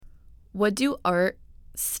What do art,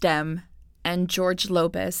 STEM, and George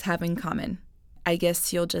Lopez have in common? I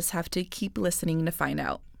guess you'll just have to keep listening to find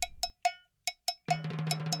out.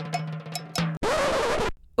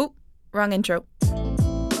 Oh, wrong intro.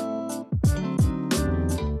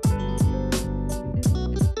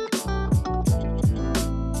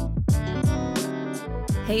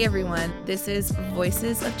 Hey everyone, this is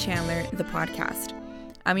Voices of Chandler, the podcast.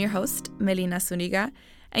 I'm your host, Melina Zuniga,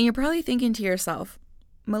 and you're probably thinking to yourself,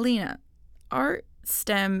 Melina, art,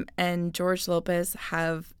 STEM, and George Lopez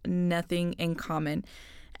have nothing in common.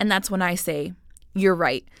 And that's when I say, you're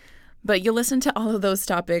right. But you'll listen to all of those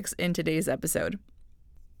topics in today's episode.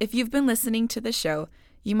 If you've been listening to the show,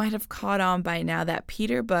 you might have caught on by now that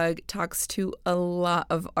Peter Bug talks to a lot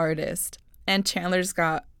of artists, and Chandler's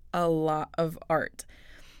got a lot of art.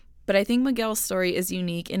 But I think Miguel's story is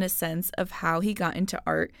unique in a sense of how he got into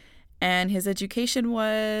art, and his education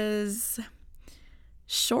was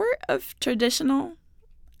short of traditional.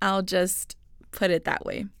 I'll just put it that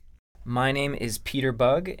way. My name is Peter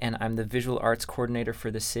Bug, and I'm the visual arts coordinator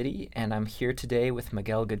for the city, and I'm here today with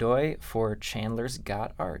Miguel Godoy for Chandler's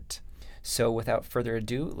Got Art. So without further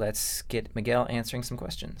ado, let's get Miguel answering some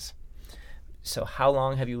questions. So how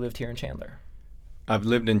long have you lived here in Chandler? I've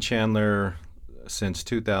lived in Chandler since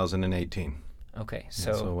 2018. Okay,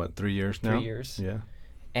 So what, 3 years now? 3 years. Yeah.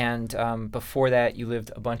 And before that, you lived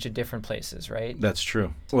a bunch of different places, right? That's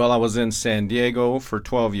true. Well, I was in San Diego for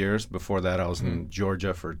 12 years. Before that, I was in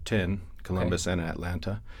Georgia for 10, Columbus and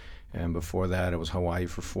Atlanta. And before that, it was Hawaii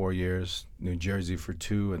for 4 years, New Jersey for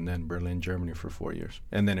 2, and then Berlin, Germany for 4 years.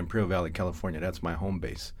 And then Imperial Valley, California. That's my home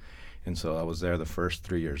base. And so I was there the first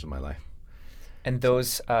 3 years of my life. And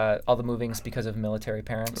those, all the movings because of military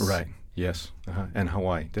parents? Right. Yes. And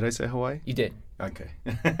Hawaii. Did I say Hawaii? You did. Okay.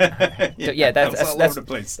 Yeah, that's all over the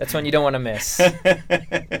place. That's one you don't want to miss.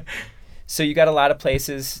 So you got a lot of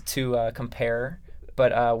places to compare,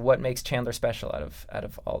 but what makes Chandler special out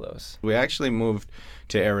of all those? We actually moved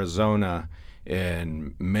to Arizona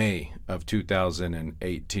in May of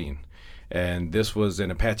 2018. And this was in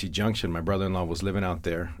Apache Junction. My brother-in-law was living out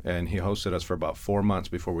there, and he hosted us for about 4 months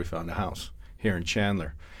before we found a house here in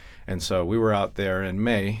Chandler. And so we were out there in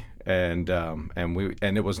May, and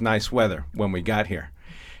it was nice weather when we got here.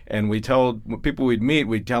 And we told people we'd meet,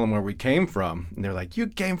 we'd tell them where we came from. And they're like, you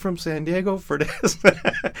came from San Diego for this?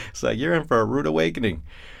 It's like, you're in for a rude awakening.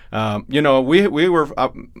 We were,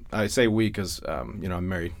 I say we because, I'm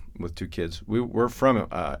married with 2 kids. We're from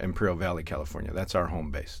Imperial Valley, California. That's our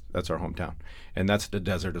home base. That's our hometown. And that's the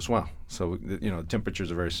desert as well. So, the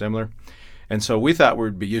temperatures are very similar. And so we thought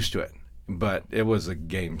we'd be used to it. But it was a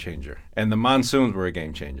game changer. And the monsoons were a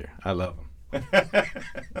game changer. I love them.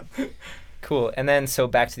 Cool. And then, so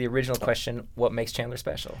back to the original question, what makes Chandler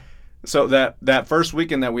special? So that first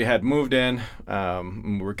weekend that we had moved in,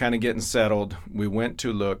 we were kind of getting settled. We went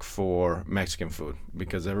to look for Mexican food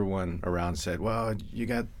because everyone around said, well,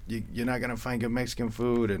 you're not going to find good Mexican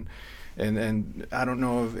food. And I don't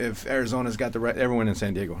know if Arizona's got the right, everyone in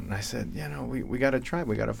San Diego. And I said, we got to try,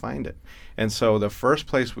 we got to find it. And so the first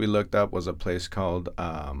place we looked up was a place called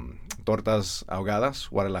Tortas Ahogadas,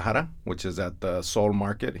 Guadalajara, which is at the Soul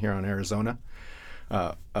Market here in Arizona.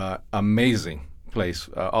 Amazing place.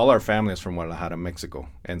 All our family is from Guadalajara, Mexico.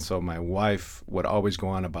 And so my wife would always go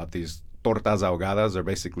on about these tortas ahogadas. They're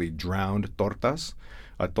basically drowned tortas.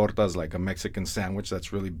 A torta is like a Mexican sandwich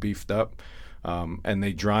that's really beefed up. And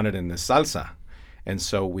they drown it in the salsa. And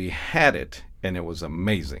so we had it, and it was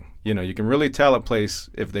amazing. You can really tell a place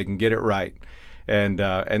if they can get it right. And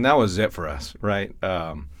that was it for us, right?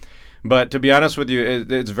 But to be honest with you,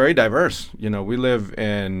 it's very diverse. We live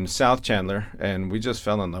in South Chandler, and we just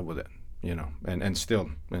fell in love with it, and are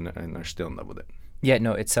still in love with it. Yeah,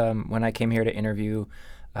 no, it's when I came here to interview,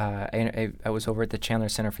 I was over at the Chandler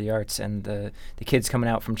Center for the Arts, and the kids coming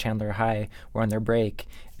out from Chandler High were on their break,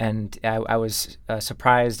 and I was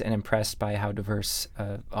surprised and impressed by how diverse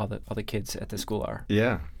all the kids at the school are.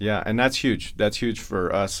 Yeah, and that's huge. That's huge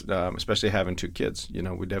for us, especially having 2 kids.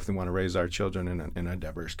 We definitely want to raise our children in a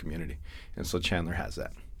diverse community, and so Chandler has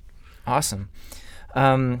that. Awesome.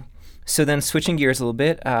 So then, switching gears a little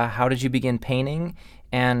bit, how did you begin painting?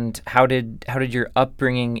 And how did your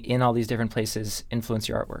upbringing in all these different places influence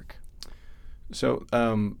your artwork? So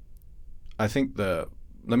I think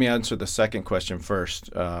let me answer the second question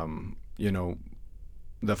first. The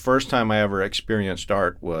first time I ever experienced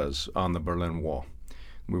art was on the Berlin Wall.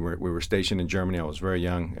 We were stationed in Germany. I was very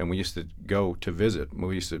young, and we used to go to visit.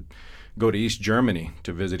 We used to go to East Germany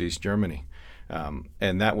to visit East Germany.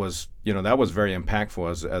 And that was very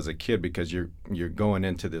impactful as a kid because you're going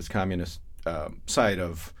into this communist side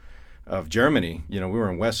of Germany. You know, we were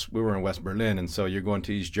in West Berlin, and so you're going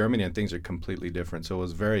to East Germany, and things are completely different. So it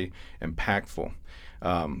was very impactful.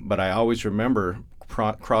 But I always remember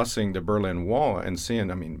crossing the Berlin Wall and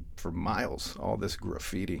seeing, I mean, for miles, all this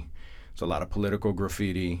graffiti. There's a lot of political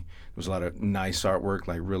graffiti. There was a lot of nice artwork,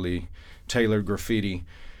 like really tailored graffiti.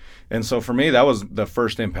 And so for me, that was the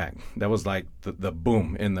first impact. That was like the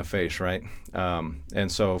boom in the face, right? And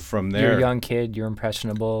so from there, you're a young kid, you're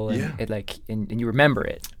impressionable, and and you remember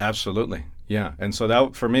it. Absolutely, yeah. And so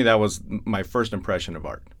that for me, that was my first impression of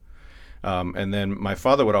art. And then my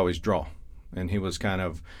father would always draw, and he was kind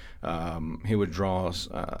of he would draw.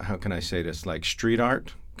 How can I say this? Like street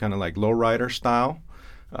art, kind of like lowrider style.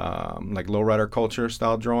 Like lowrider culture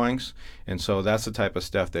style drawings. And so that's the type of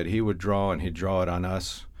stuff that he would draw, and he'd draw it on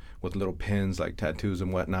us with little pins like tattoos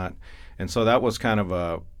and whatnot. And so that was kind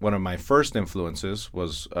of one of my first influences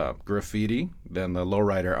was graffiti, then the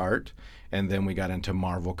lowrider art, and then we got into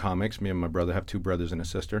Marvel comics. Me and my brother have 2 brothers and a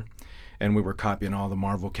sister, and we were copying all the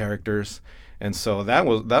Marvel characters. And so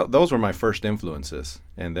those were my first influences.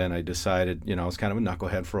 And then I decided, you know, I was kind of a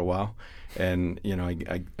knucklehead for a while, and you know,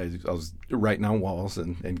 I was writing on walls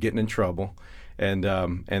and getting in trouble, and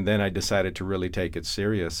then I decided to really take it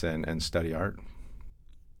serious and study art.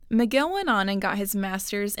 Miguel went on and got his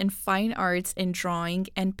master's in fine arts in drawing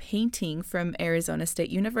and painting from Arizona State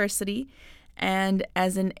University. And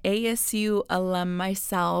as an ASU alum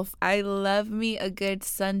myself, I love me a good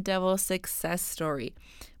Sun Devil success story.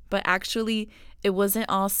 But actually, it wasn't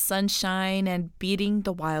all sunshine and beating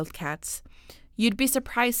the Wildcats. You'd be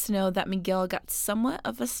surprised to know that Miguel got somewhat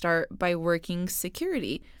of a start by working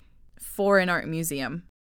security for an art museum.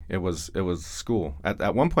 It was school.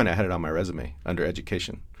 At one point, I had it on my resume under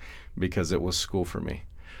education, because it was school for me.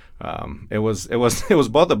 It was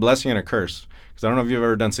both a blessing and a curse, because I don't know if you've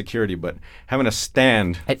ever done security, but having a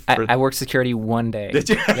stand. I worked security one day. Did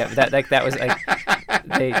you? Yeah, that was like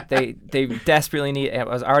they desperately need. I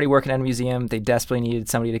was already working at a museum. They desperately needed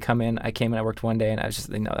somebody to come in. I came in. I worked one day, and I was just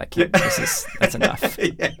like, no, that can't. That's enough.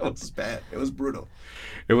 Yeah, it was bad. It was brutal.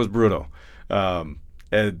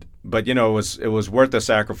 But you know, it was worth the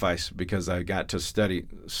sacrifice, because I got to study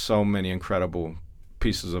so many incredible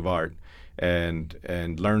pieces of art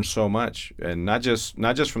and learn so much, and not just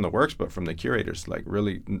from the works, but from the curators, like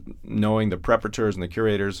really knowing the preparators and the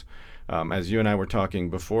curators. As you and I were talking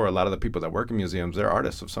before, a lot of the people that work in museums, they're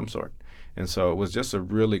artists of some sort, and so it was just a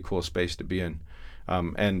really cool space to be in.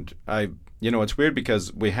 And it's weird,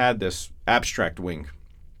 because we had this abstract wing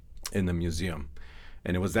in the museum,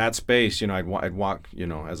 and it was that space. You know, I'd walk. You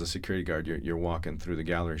know, as a security guard, you're walking through the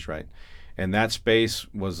galleries, right? And that space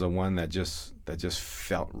was the one that just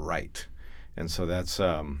felt right. And so that's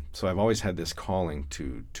so I've always had this calling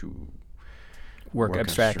to work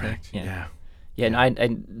abstractly. Yeah.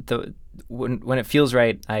 And when it feels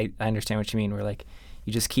right, I understand what you mean. Where like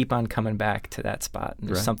you just keep on coming back to that spot, and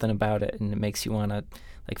there's something about it, and it makes you want to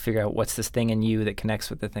like figure out what's this thing in you that connects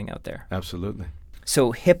with the thing out there. Absolutely.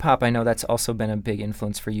 So hip hop, I know that's also been a big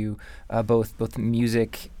influence for you, both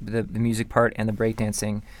music, the music part, and the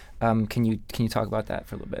breakdancing. Can you talk about that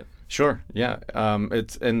for a little bit? Sure. Yeah.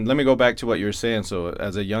 And let me go back to what you were saying. So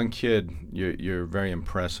as a young kid, you're very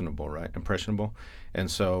impressionable, right? Impressionable. And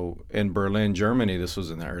so in Berlin, Germany, this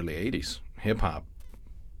was in the early 80s. Hip hop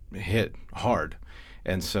hit hard.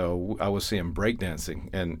 And so I was seeing breakdancing,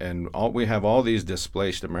 and we have all these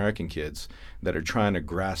displaced American kids that are trying to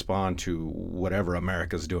grasp on to whatever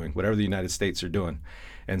America's doing, whatever the United States are doing.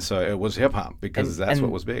 And so it was hip hop, because that's what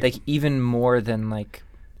was big. Like even more than like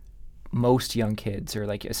most young kids, or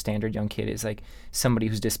like a standard young kid, is like somebody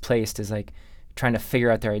who's displaced is like trying to figure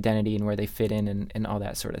out their identity and where they fit in and all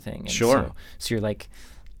that sort of thing. And sure. So you're like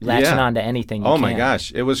latching on to anything. My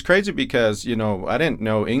gosh. It was crazy, because, you know, I didn't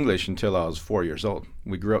know English until I was 4 years old.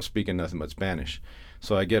 We grew up speaking nothing but Spanish.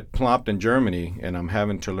 So I get plopped in Germany, and I'm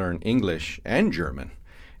having to learn English and German.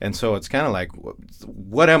 And so it's kind of like,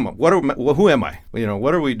 who am I? You know,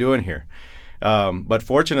 what are we doing here? But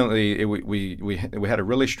fortunately, we had a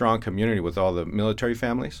really strong community with all the military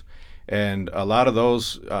families, and a lot of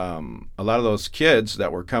those kids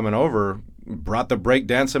that were coming over brought the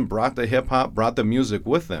breakdancing, brought the hip hop, brought the music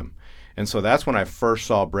with them. And so that's when I first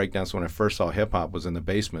saw breakdance. When I first saw hip hop was in the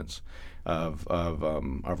basements of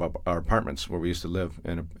our apartments where we used to live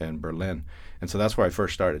in Berlin. And so that's where I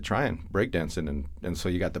first started trying breakdancing. And so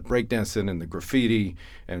you got the breakdancing and the graffiti,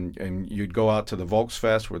 and you'd go out to the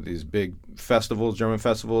Volksfest, where these big festivals, German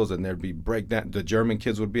festivals, and there'd be breakdance. The German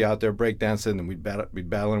kids would be out there breakdancing, and we'd be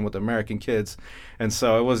battling with the American kids. And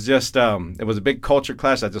so it was just it was a big culture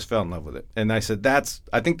clash. I just fell in love with it, and I said,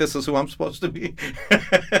 I think this is who I'm supposed to be.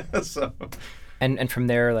 So And from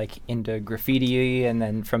there, like into graffiti, and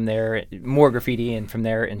then from there more graffiti, and from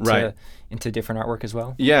there into different artwork as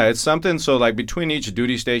well. Yeah, it's something. So like between each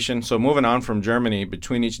duty station, so moving on from Germany,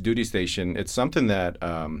 between each duty station, it's something that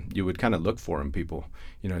you would kind of look for in people.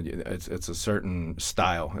 It's a certain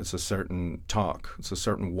style, it's a certain talk, it's a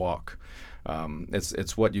certain walk.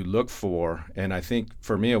 It's what you look for, and I think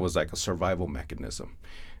for me it was like a survival mechanism.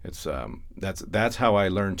 It's that's how I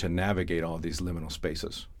learned to navigate all these liminal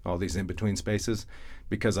spaces, all these in-between spaces,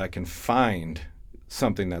 because I can find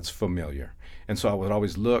something that's familiar. And so I would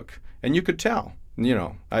always look, and you could tell.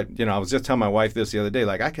 I was just telling my wife this the other day.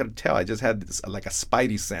 Like I could tell, I just had this, like a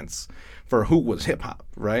spidey sense for who was hip hop,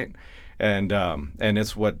 right? And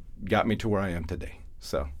it's what got me to where I am today.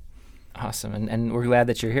 So awesome, and we're glad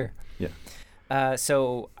that you're here. Yeah.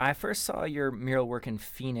 So I first saw your mural work in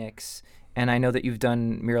Phoenix. And I know that you've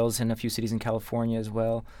done murals in a few cities in California as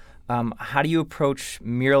well. How do you approach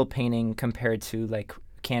mural painting compared to like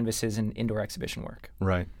canvases and indoor exhibition work?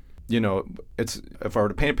 Right. It's if I were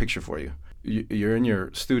to paint a picture for you, you're in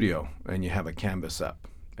your studio and you have a canvas up,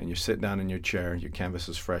 and you sit down in your chair, your canvas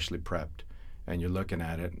is freshly prepped, and you're looking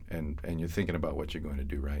at it and you're thinking about what you're going to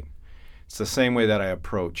do, right? It's the same way that I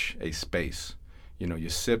approach a space. You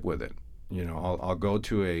sit with it. I'll go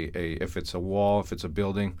to if it's a wall, if it's a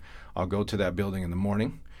building, I'll go to that building in the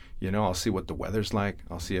morning. I'll see what the weather's like.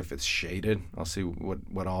 I'll see if it's shaded. I'll see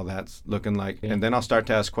what all that's looking like. Yeah. And then I'll start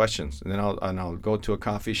to ask questions. And then I'll go to a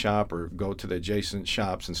coffee shop or go to the adjacent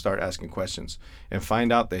shops and start asking questions and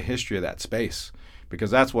find out the history of that space,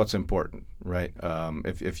 because that's what's important, right?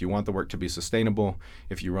 If you want the work to be sustainable,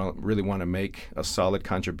 if you really want to make a solid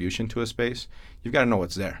contribution to a space, you've got to know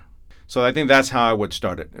what's there. So I think that's how I would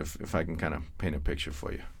start it, if I can kind of paint a picture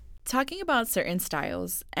for you. Talking about certain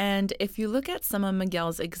styles, and if you look at some of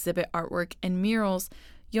Miguel's exhibit artwork and murals,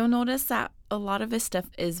 you'll notice that a lot of his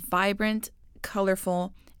stuff is vibrant,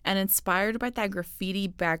 colorful, and inspired by that graffiti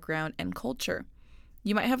background and culture.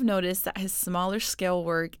 You might have noticed that his smaller scale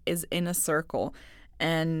work is in a circle,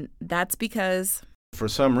 and that's because for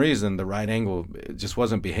some reason the right angle just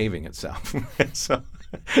wasn't behaving itself. So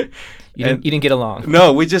you didn't get along.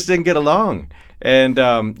 No, we just didn't get along. And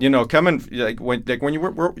coming when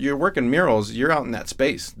you're working murals, you're out in that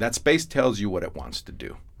space. That space tells you what it wants to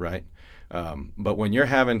do, right? But when you're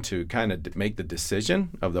having to kind of make the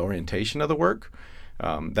decision of the orientation of the work,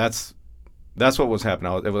 that's what was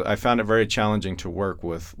happening. I found it very challenging to work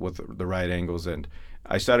with the right angles, and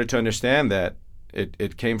I started to understand that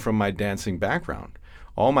it came from my dancing background.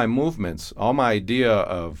 All my movements, all my idea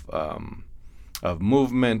of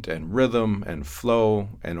movement and rhythm and flow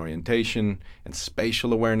and orientation and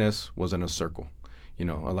spatial awareness was in a circle. A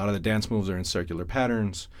lot of the dance moves are in circular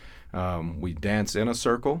patterns. We dance in a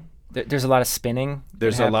circle. There's a lot of spinning.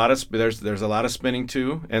 There's a lot of spinning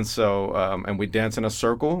too, and so and we dance in a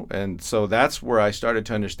circle, and so that's where I started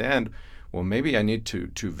to understand. Well, maybe I need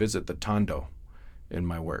to visit the tondo in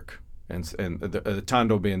my work, and the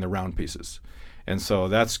tondo being the round pieces, and so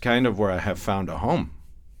that's kind of where I have found a home.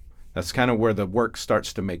 That's kind of where the work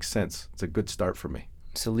starts to make sense. It's a good start for me.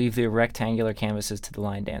 So leave the rectangular canvases to the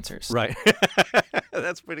line dancers. Right.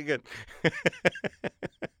 That's pretty good.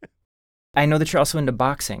 I know that you're also into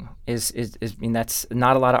boxing. That's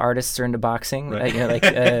not a lot of artists are into boxing. Right.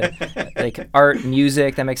 Like art,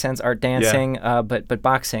 music, that makes sense. Art, dancing, yeah. But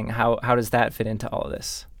boxing, how does that fit into all of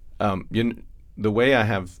this? The way I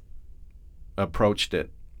have approached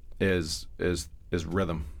it is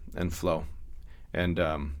rhythm and flow, and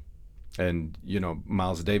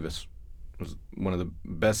Miles Davis was one of the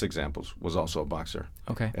best examples. Was also a boxer.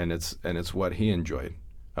 Okay. And it's what he enjoyed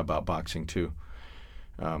about boxing too.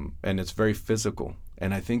 And it's very physical,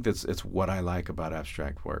 and I think it's what I like about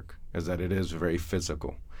abstract work, is that it is very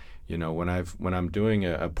physical. When I'm doing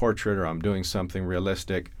a portrait or I'm doing something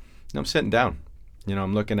realistic, I'm sitting down.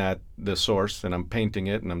 I'm looking at the source and I'm painting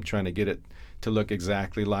it and I'm trying to get it to look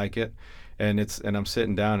exactly like it, and I'm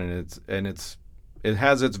sitting down and it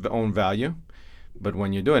has its own value. But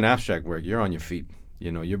when you're doing abstract work, you're on your feet.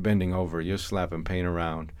 You're bending over, you're slapping paint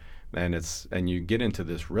around. And you get into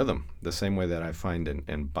this rhythm the same way that I find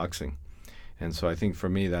in boxing. And so I think for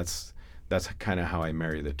me that's kind of how I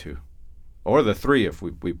marry the two. Or the three if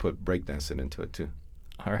we put breakdancing into it too.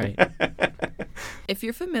 All right. If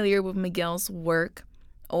you're familiar with Miguel's work,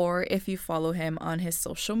 or if you follow him on his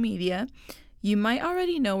social media, you might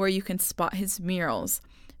already know where you can spot his murals.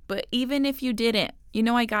 But even if you didn't,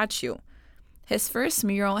 I got you. His first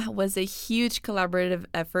mural was a huge collaborative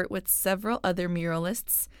effort with several other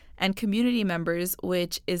muralists and community members,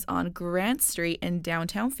 which is on Grant Street in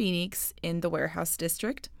downtown Phoenix in the Warehouse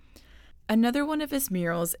District. Another one of his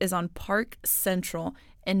murals is on Park Central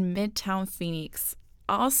in Midtown Phoenix,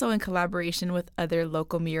 also in collaboration with other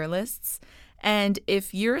local muralists. And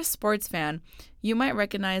if you're a sports fan, you might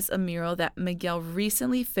recognize a mural that Miguel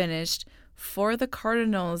recently finished for the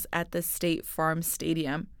Cardinals at the State Farm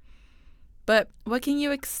Stadium. But what can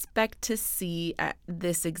you expect to see at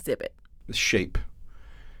this exhibit? Shape.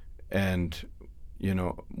 And,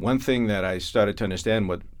 one thing that I started to understand,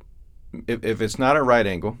 if it's not a right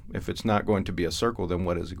angle, if it's not going to be a circle, then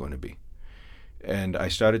what is it going to be? And I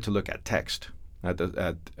started to look at text. At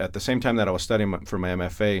the same time that I was studying for my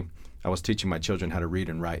MFA, I was teaching my children how to read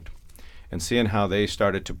and write, and seeing how they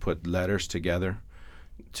started to put letters together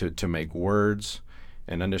to make words,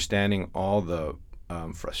 and understanding all the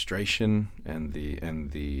frustration and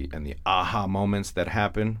the aha moments that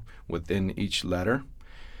happen within each letter.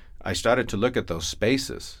 I started to look at those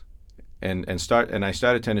spaces, and I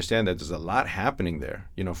started to understand that there's a lot happening there.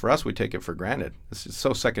 For us, we take it for granted. It's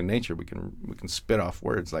so second nature. We can spit off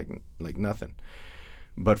words like nothing.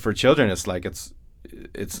 But for children, it's like it's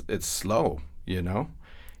slow,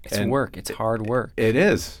 It's work. It's hard work. It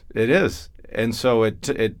is. And so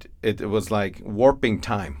it was like warping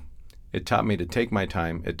time. It taught me to take my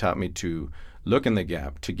time. It taught me to look in the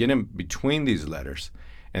gap, to get in between these letters.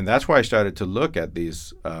 And that's why I started to look at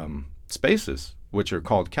these spaces, which are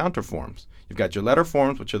called counterforms. You've got your letter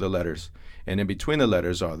forms, which are the letters, and in between the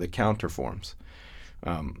letters are the counterforms.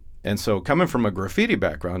 And so coming from a graffiti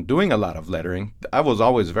background, doing a lot of lettering, I was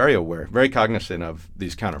always very aware, very cognizant of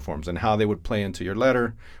these counterforms and how they would play into your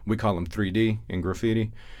letter. We call them 3D in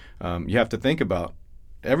graffiti. You have to think about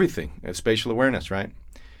everything, spatial awareness, right?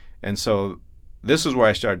 And so this is where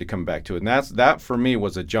I started to come back to it. And that for me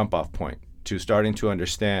was a jump-off point to starting to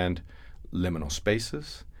understand liminal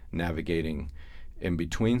spaces, navigating in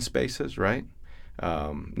between spaces, right?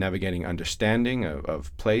 Navigating understanding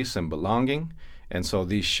of place and belonging. And so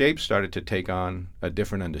these shapes started to take on a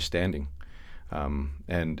different understanding.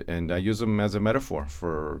 And I use them as a metaphor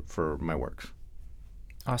for my works.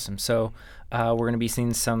 Awesome. So we're going to be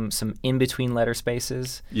seeing some in-between letter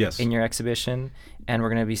spaces in your exhibition, and we're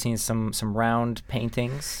going to be seeing some round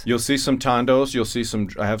paintings. You'll see some tondos. You'll see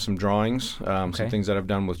I have some drawings, some things that I've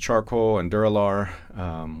done with charcoal and Duralar,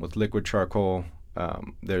 with liquid charcoal.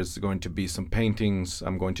 There's going to be some paintings.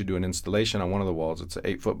 I'm going to do an installation on one of the walls. It's an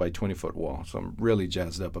 8-foot by 20-foot wall, so I'm really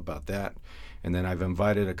jazzed up about that. And then I've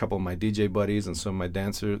invited a couple of my DJ buddies and some of my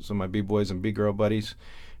dancers, some of my B-boys and B-girl buddies,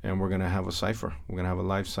 and we're going to have a cypher. We're going to have a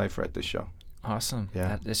live cypher at this show. Awesome.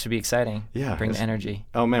 Yeah. This should be exciting. Yeah. Bring the energy.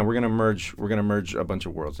 Oh, man, we're going to merge a bunch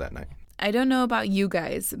of worlds that night. I don't know about you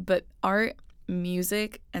guys, but art,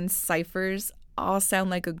 music, and ciphers all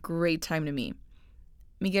sound like a great time to me.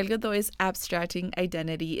 Miguel Godoy's Abstracting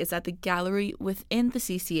Identity is at the gallery within the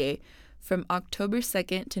CCA from October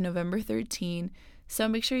 2nd to November 13, so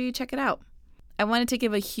make sure you check it out. I wanted to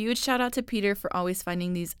give a huge shout out to Peter for always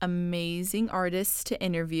finding these amazing artists to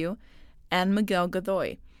interview, and Miguel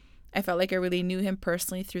Godoy. I felt like I really knew him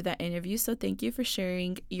personally through that interview, so thank you for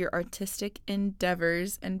sharing your artistic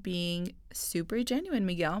endeavors and being super genuine,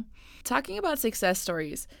 Miguel. Talking about success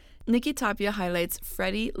stories, Nikki Tapia highlights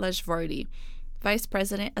Freddie Lajvardi, Vice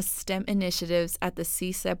President of STEM Initiatives at the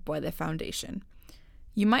Si Se Puede Foundation.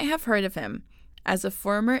 You might have heard of him. As a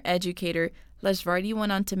former educator, Lajvardi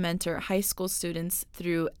went on to mentor high school students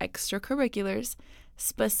through extracurriculars,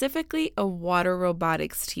 specifically a water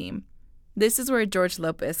robotics team. This is where George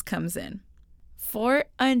Lopez comes in. 4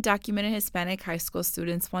 undocumented Hispanic high school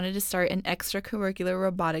students wanted to start an extracurricular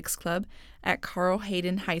robotics club at Carl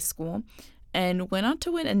Hayden High School and went on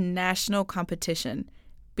to win a national competition,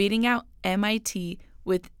 beating out MIT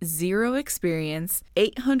with zero experience,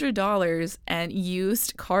 $800, and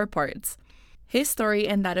used car parts. His story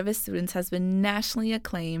and that of his students has been nationally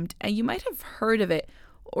acclaimed, and you might have heard of it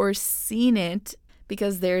or seen it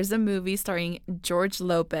because there's a movie starring George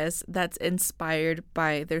Lopez that's inspired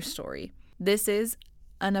by their story. This is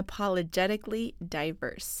Unapologetically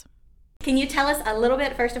Diverse. Can you tell us a little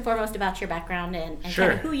bit, first and foremost, about your background and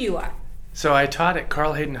kind of who you are? So I taught at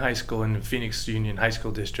Carl Hayden High School in the Phoenix Union High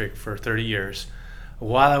School District for 30 years.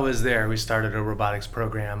 While I was there, we started a robotics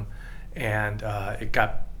program, and it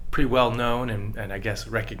got pretty well known and I guess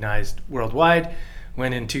recognized worldwide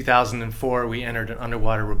when in 2004 we entered an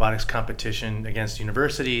underwater robotics competition against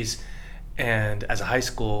universities, and as a high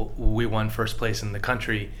school we won first place in the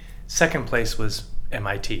country. Second place was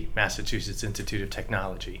MIT, Massachusetts Institute of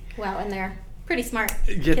Technology. Wow, and they're pretty smart.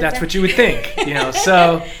 Yeah, that's what you would think.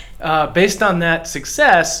 So based on that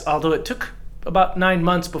success, although it took about 9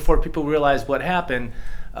 months before people realized what happened,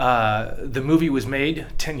 the movie was made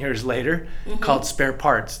 10 years later called Spare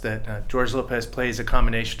Parts, that George Lopez plays a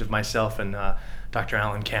combination of myself and Dr.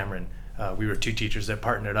 Alan Cameron. We were two teachers that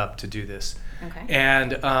partnered up to do this. Okay.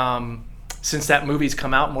 And since that movie's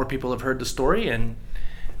come out, more people have heard the story, and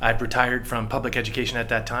I've retired from public education at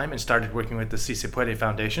that time and started working with the Si Se Puede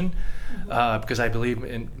Foundation because I believe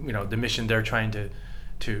in the mission they're trying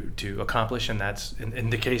to accomplish, and that's in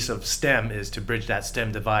the case of STEM is to bridge that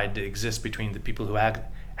STEM divide that exists between the people who have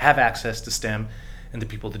access to STEM and the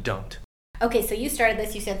people that don't. Okay, so you started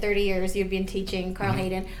this, you said 30 years you've been teaching, Carl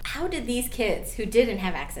Hayden. How did these kids who didn't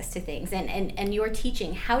have access to things and your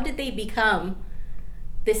teaching, how did they become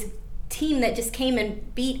this team that just came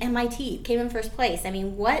and beat MIT, came in first place? I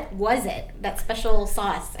mean, what was it, that special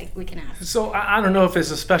sauce, like we can ask? So I don't know if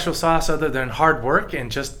it's a special sauce other than hard work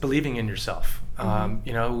and just believing in yourself.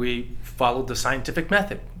 We followed the scientific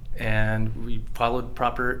method, and we followed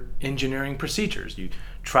proper engineering procedures. You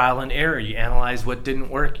trial and error, you analyze what didn't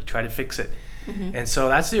work, you try to fix it. And so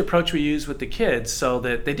that's the approach we use with the kids, so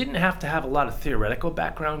that they didn't have to have a lot of theoretical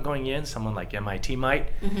background going in. Someone like MIT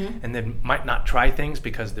might, and they might not try things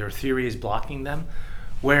because their theory is blocking them.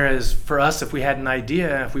 Whereas for us, if we had an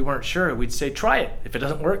idea, if we weren't sure, we'd say, try it. If it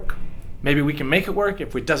doesn't work, maybe we can make it work.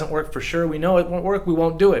 If it doesn't work for sure, we know it won't work, we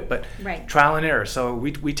won't do it. But trial and error. So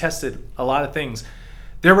we tested a lot of things.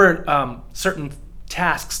 There were certain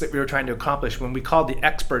tasks that we were trying to accomplish. When we called the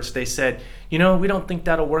experts, they said, we don't think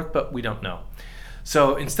that'll work, but we don't know.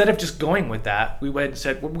 So instead of just going with that, we went and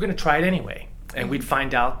said, well, we're going to try it anyway. And we'd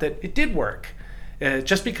find out that it did work.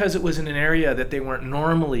 Just because it was in an area that they weren't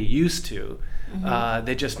normally used to,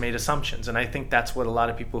 they just made assumptions. And I think that's what a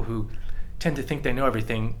lot of people who tend to think they know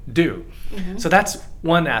everything do. So that's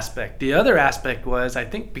one aspect. The other aspect was, I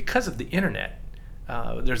think because of the internet,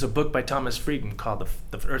 there's a book by Thomas Frieden called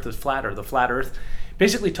The Earth is Flat, or The Flat Earth.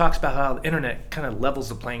 Basically talks about how the internet kind of levels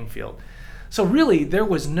the playing field. So really, there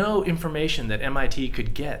was no information that MIT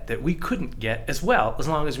could get that we couldn't get as well, as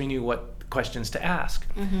long as we knew what questions to ask.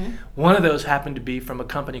 One of those happened to be from a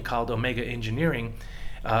company called Omega Engineering,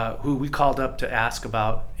 who we called up to ask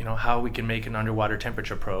about how we can make an underwater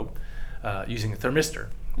temperature probe using a thermistor.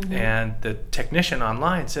 And the technician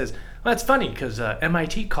online says, well, that's funny because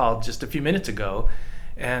MIT called just a few minutes ago,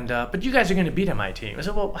 and but you guys are going to beat MIT. I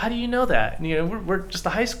said, well, how do you know that? We're just a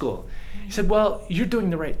high school. He said, well, you're doing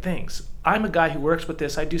the right things. I'm a guy who works with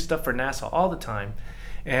this. I do stuff for NASA all the time.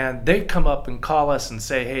 And they come up and call us and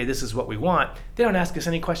say, hey, this is what we want. They don't ask us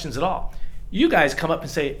any questions at all. You guys come up and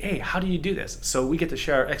say, hey, how do you do this? So we get to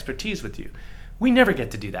share our expertise with you. We never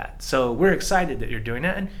get to do that. So we're excited that you're doing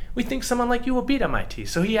that. And we think someone like you will beat MIT.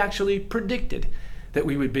 So he actually predicted that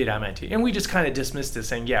we would beat MIT. And we just kind of dismissed it,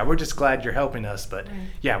 saying, yeah, we're just glad you're helping us, but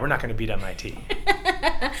yeah, we're not going to beat MIT.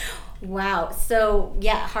 Wow. So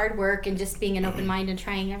yeah, hard work and just being an open mind and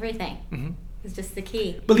trying everything is just the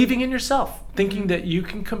key. Believing in yourself, thinking that you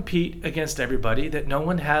can compete against everybody, that no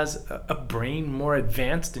one has a brain more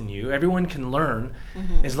advanced than you. Everyone can learn.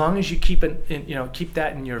 As long as you keep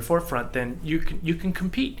that in your forefront, then you can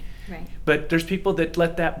compete. Right. But there's people that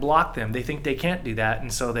let that block them. They think they can't do that,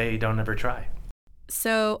 and so they don't ever try.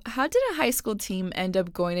 So how did a high school team end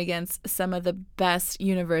up going against some of the best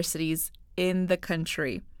universities in the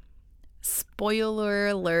country? Spoiler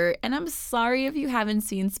alert, and I'm sorry if you haven't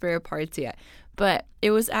seen Spare Parts yet, but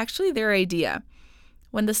it was actually their idea.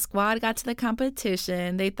 When the squad got to the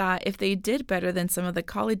competition, they thought if they did better than some of the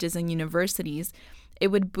colleges and universities, it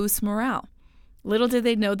would boost morale. Little did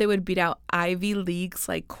they know they would beat out Ivy Leagues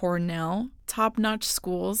like Cornell, top-notch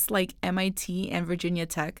schools like MIT and Virginia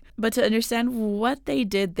Tech. But to understand what they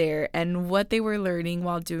did there and what they were learning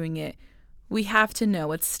while doing it, we have to know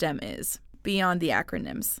what STEM is, beyond the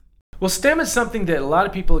acronyms. Well, STEM is something that a lot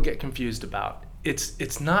of people get confused about.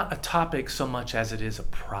 It's not a topic so much as it is a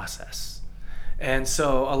process. And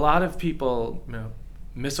so a lot of people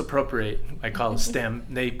misappropriate, I call it STEM.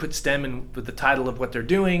 They put STEM in with the title of what they're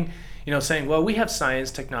doing, saying, well, we have science,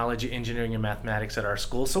 technology, engineering, and mathematics at our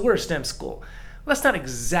school, so we're a STEM school. Well, that's not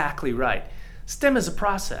exactly right. STEM is a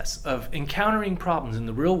process of encountering problems in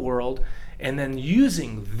the real world and then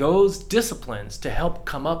using those disciplines to help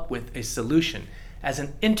come up with a solution as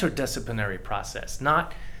an interdisciplinary process,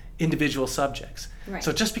 not individual subjects. Right.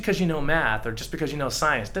 So just because you know math or just because you know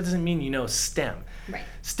science, that doesn't mean you know STEM. Right.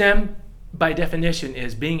 STEM, by definition,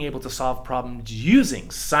 is being able to solve problems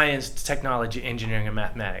using science, technology, engineering, and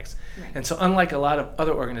mathematics. Right. And so unlike a lot of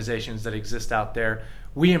other organizations that exist out there,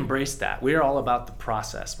 we embrace that. We are all about the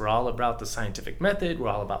process. We're all about the scientific method. We're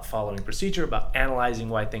all about following procedure, about analyzing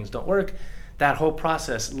why things don't work. That whole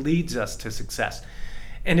process leads us to success.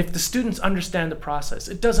 And if the students understand the process,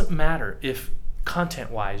 it doesn't matter if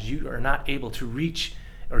content-wise you are not able to reach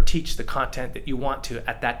or teach the content that you want to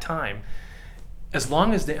at that time, as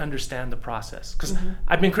long as they understand the process. Because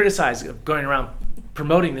I've been criticized of going around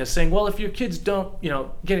promoting this, saying, well, if your kids don't,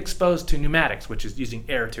 get exposed to pneumatics, which is using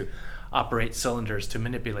air to operate cylinders to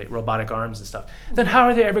manipulate robotic arms and stuff, then how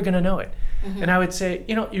are they ever going to know it? And I would say,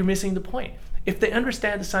 you're missing the point. If they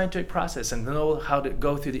understand the scientific process and know how to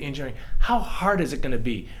go through the engineering, how hard is it going to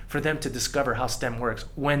be for them to discover how STEM works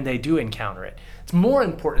when they do encounter it? It's more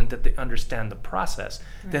important that they understand the process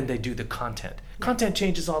than they do the content. Content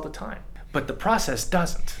changes all the time, but the process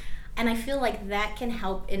doesn't. And I feel like that can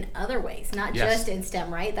help in other ways, not Yes. just in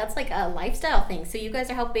STEM, right? That's like a lifestyle thing. So you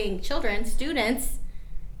guys are helping children, students,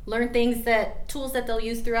 learn tools that they'll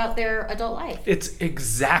use throughout their adult life. It's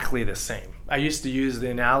exactly the same. I used to use the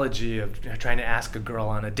analogy of trying to ask a girl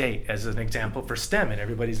on a date as an example for STEM, and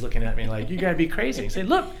everybody's looking at me like, you gotta be crazy. Say,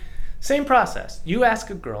 look, same process. You ask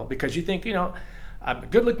a girl because you think, I'm a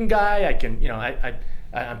good-looking guy. I can,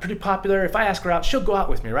 I'm pretty popular. If I ask her out, she'll go out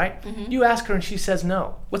with me, right? You ask her and she says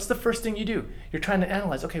no. What's the first thing you do? You're trying to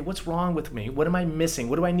analyze, okay, what's wrong with me? What am I missing?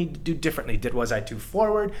 What do I need to do differently? Was I too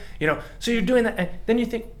forward? So you're doing that, and then you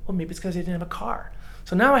think, well, maybe it's because I didn't have a car.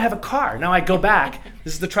 So now I have a car. Now I go back.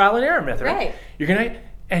 This is the trial and error method, right?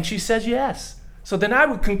 And she says yes. So then I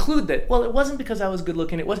would conclude that, well, it wasn't because I was good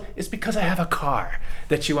looking. It's because I have a car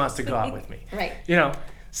that she wants to go out with me. Right.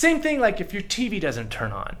 Same thing like if your TV doesn't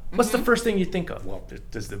turn on. What's the first thing you think of? Well,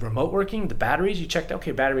 does the remote working? The batteries? You checked,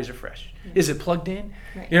 okay, batteries are fresh. Is it plugged in?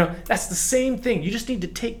 Right. That's the same thing. You just need to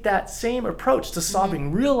take that same approach to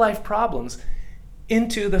solving real life problems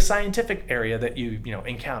into the scientific area that you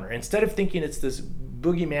encounter. Instead of thinking it's this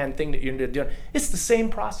boogeyman thing that you're doing, it's the same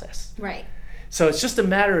process. Right. So it's just a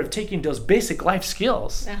matter of taking those basic life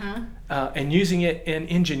skills and using it in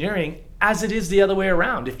engineering as it is the other way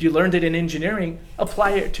around. If you learned it in engineering,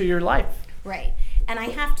 apply it to your life. Right. And I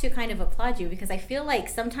have to kind of applaud you because I feel like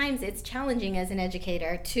sometimes it's challenging as an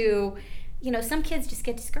educator to, some kids just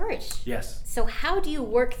get discouraged. Yes. So how do you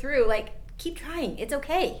work through, keep trying. It's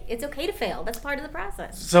okay. It's okay to fail. That's part of the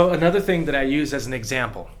process. So another thing that I use as an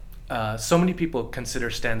example, so many people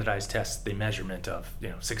consider standardized tests the measurement of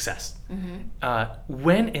success.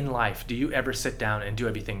 When in life do you ever sit down and do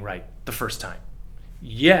everything right the first time?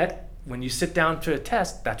 Yet, when you sit down to a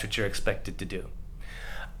test, that's what you're expected to do.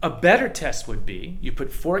 A better test would be you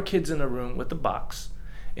put 4 kids in a room with a box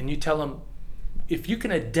and you tell them, if you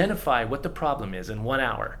can identify what the problem is in 1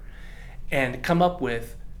 hour and come up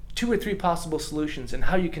with 2 or 3 possible solutions and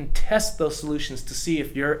how you can test those solutions to see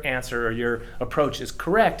if your answer or your approach is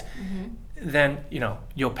correct, then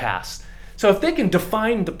you'll pass. So if they can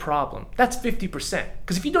define the problem, that's 50%.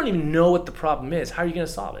 Because if you don't even know what the problem is, how are you going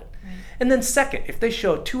to solve it? Right. And then second, if they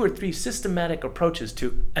show 2 or 3 systematic approaches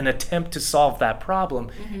to an attempt to solve that problem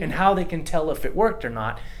and how they can tell if it worked or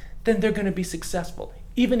not, then they're going to be successful,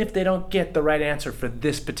 even if they don't get the right answer for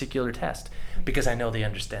this particular test, because I know they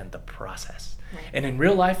understand the process. Right. And in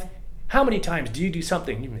real life, how many times do you do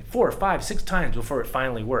something, even 4 or 5, 6 times before it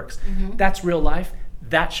finally works? That's real life.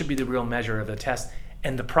 That should be the real measure of the test.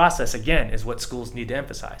 And the process, again, is what schools need to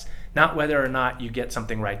emphasize. Not whether or not you get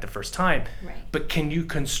something right the first time, but can you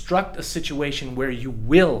construct a situation where you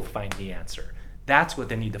will find the answer? That's what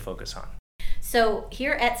they need to focus on. So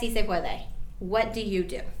here at Si Se Puede, what do you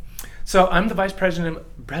do? So I'm the vice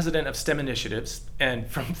president of STEM initiatives, and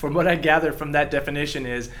from what I gather from that definition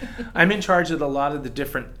is I'm in charge of a lot of the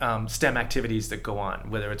different STEM activities that go on,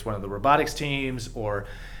 whether it's one of the robotics teams or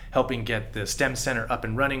helping get the STEM center up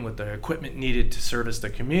and running with the equipment needed to service the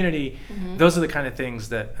community. Those are the kind of things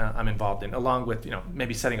that I'm involved in, along with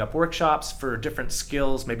maybe setting up workshops for different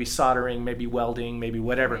skills, maybe soldering, maybe welding, maybe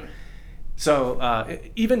whatever. Right. So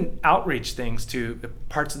even outreach things to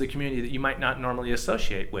parts of the community that you might not normally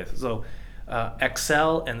associate with. So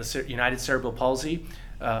Excel and the United Cerebral Palsy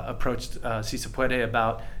approached Si Se Puede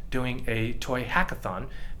about doing a toy hackathon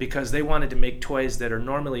because they wanted to make toys that are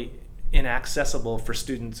normally inaccessible for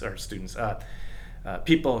kids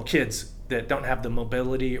that don't have the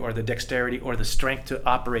mobility or the dexterity or the strength to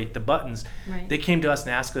operate the buttons. Right. They came to us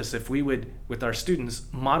and asked us if we would, with our students,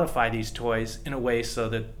 modify these toys in a way so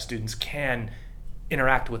that students can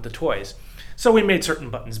interact with the toys. So we made certain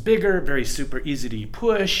buttons bigger, very super easy to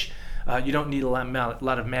push. You don't need a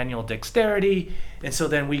lot of manual dexterity. And so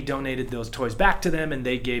then we donated those toys back to them and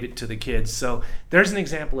they gave it to the kids. So there's an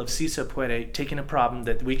example of Si Se Puede taking a problem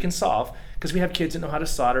that we can solve because we have kids that know how to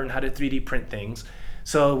solder and how to 3D print things.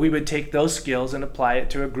 So we would take those skills and apply it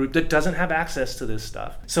to a group that doesn't have access to this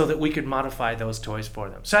stuff so that we could modify those toys for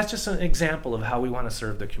them. So that's just an example of how we want to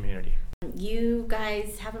serve the community. You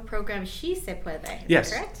guys have a program, Si Se Puede, is yes.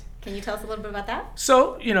 that correct? Can you tell us a little bit about that?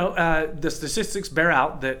 So, the statistics bear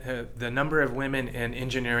out that the number of women in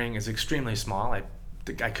engineering is extremely small. I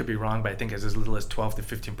think I could be wrong, but I think it's as little as 12 to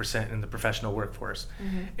 15% in the professional workforce.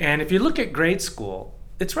 And if you look at grade school,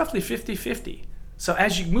 it's roughly 50-50. So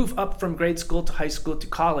as you move up from grade school to high school to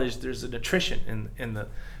college, there's an attrition in the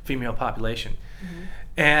female population.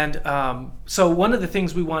 And so one of the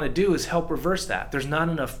things we want to do is help reverse that. There's not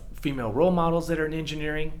enough female role models that are in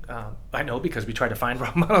engineering. I know, because we try to find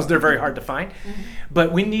role models, they're very hard to find.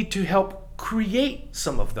 But we need to help create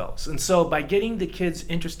some of those. And so by getting the kids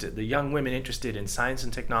interested, the young women interested in science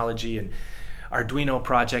and technology and Arduino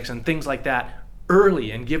projects and things like that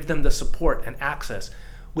early, and give them the support and access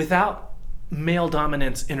without male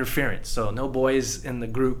dominance interference, so no boys in the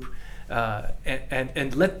group,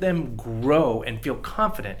 and let them grow and feel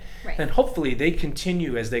confident. Right. And hopefully they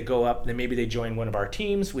continue as they go up. Then maybe they join one of our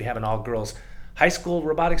teams. We have an all-girls high school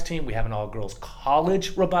robotics team. We have an all-girls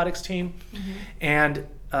college robotics team. And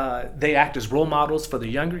they act as role models for the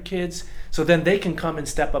younger kids. So then they can come and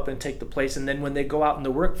step up and take the place. And then when they go out in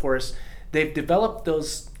the workforce, they've developed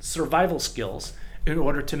those survival skills in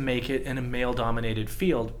order to make it in a male-dominated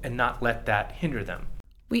field and not let that hinder them.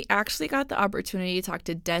 We actually got the opportunity to talk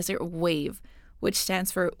to Desert Wave, which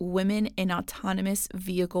stands for Women in Autonomous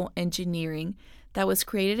Vehicle Engineering, that was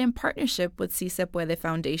created in partnership with Si Se Puede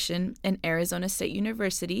Foundation and Arizona State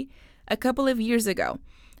University a couple of years ago.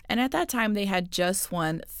 And at that time, they had just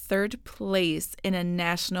won 3rd place in a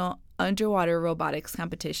national underwater robotics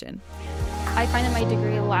competition. I find that my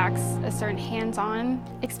degree lacks a certain hands-on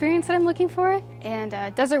experience that I'm looking for, and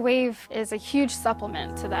Desert Wave is a huge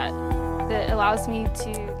supplement to that allows me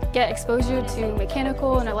to get exposure to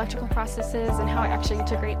mechanical and electrical processes and how it actually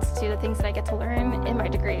integrates to the things that I get to learn in my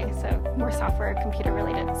degree, so more software,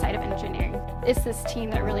 computer-related side of engineering. It's this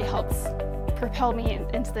team that really helps propel me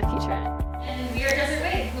into the future. And we are Desert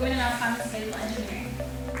Wave, Women in Autonomous Vehicle Engineering.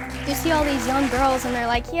 You see all these young girls and they're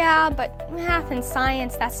like, yeah, but math and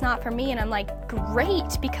science, that's not for me. And I'm like,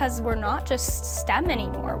 great, because we're not just STEM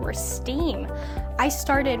anymore, we're STEAM. I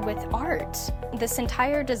started with art. This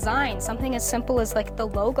entire design, something as simple as like the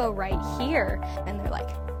logo right here. And they're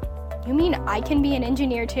like, you mean I can be an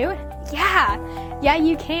engineer too? Yeah,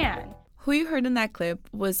 you can. Who you heard in that clip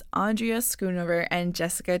was Andrea Schoonover and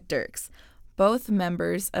Jessica Dirks, both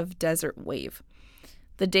members of Desert Wave.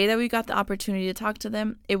 The day that we got the opportunity to talk to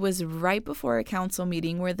them, it was right before a council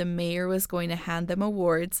meeting where the mayor was going to hand them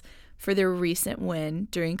awards for their recent win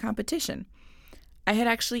during competition. I had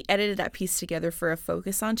actually edited that piece together for a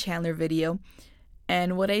Focus on Chandler video,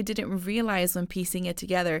 and what I didn't realize when piecing it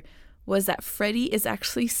together was that Freddie is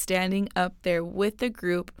actually standing up there with the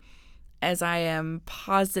group, as I am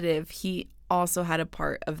positive he also had a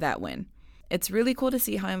part of that win. It's really cool to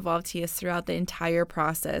see how involved he is throughout the entire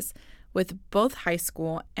process, with both high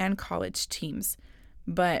school and college teams.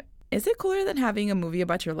 But is it cooler than having a movie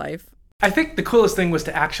about your life? I think the coolest thing was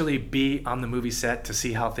to actually be on the movie set to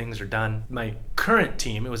see how things are done. My current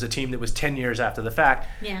team, it was a team that was 10 years after the fact,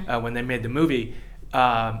 when they made the movie,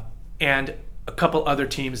 and a couple other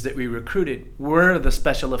teams that we recruited were the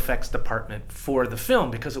special effects department for the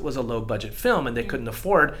film, because it was a low budget film and they couldn't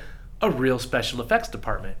afford a real special effects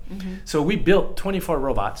department. So we built 24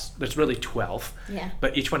 robots. There's really 12,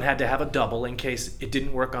 but each one had to have a double in case it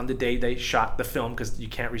didn't work on the day they shot the film, because you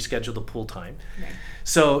can't reschedule the pool time.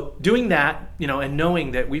 So doing that, and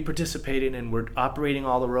knowing that we participated and were operating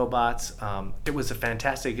all the robots, it was a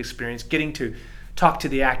fantastic experience getting to talk to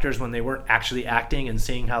the actors when they weren't actually acting and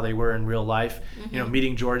seeing how they were in real life.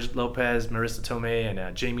 Meeting George Lopez, Marissa Tomei,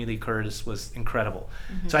 and Jamie Lee Curtis was incredible.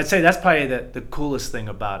 So I'd say that's probably the coolest thing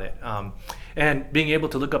about it. And being able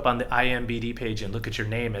to look up on the IMDb page and look at your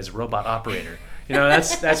name as robot operator,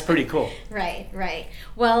 that's pretty cool. Right.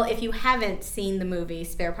 Well, if you haven't seen the movie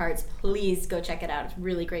Spare Parts, please go check it out. It's a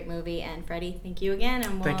really great movie. And Freddie, thank you again.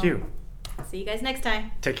 And Thank you. See you guys next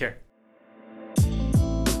time. Take care.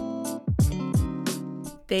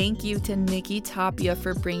 Thank you to Nikki Tapia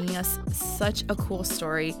for bringing us such a cool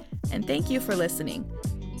story, and thank you for listening.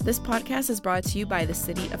 This podcast is brought to you by the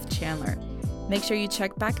City of Chandler. Make sure you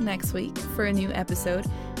check back next week for a new episode,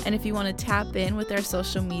 and if you want to tap in with our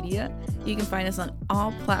social media, you can find us on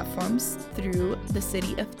all platforms through the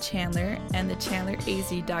City of Chandler and the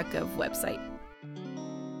chandleraz.gov website.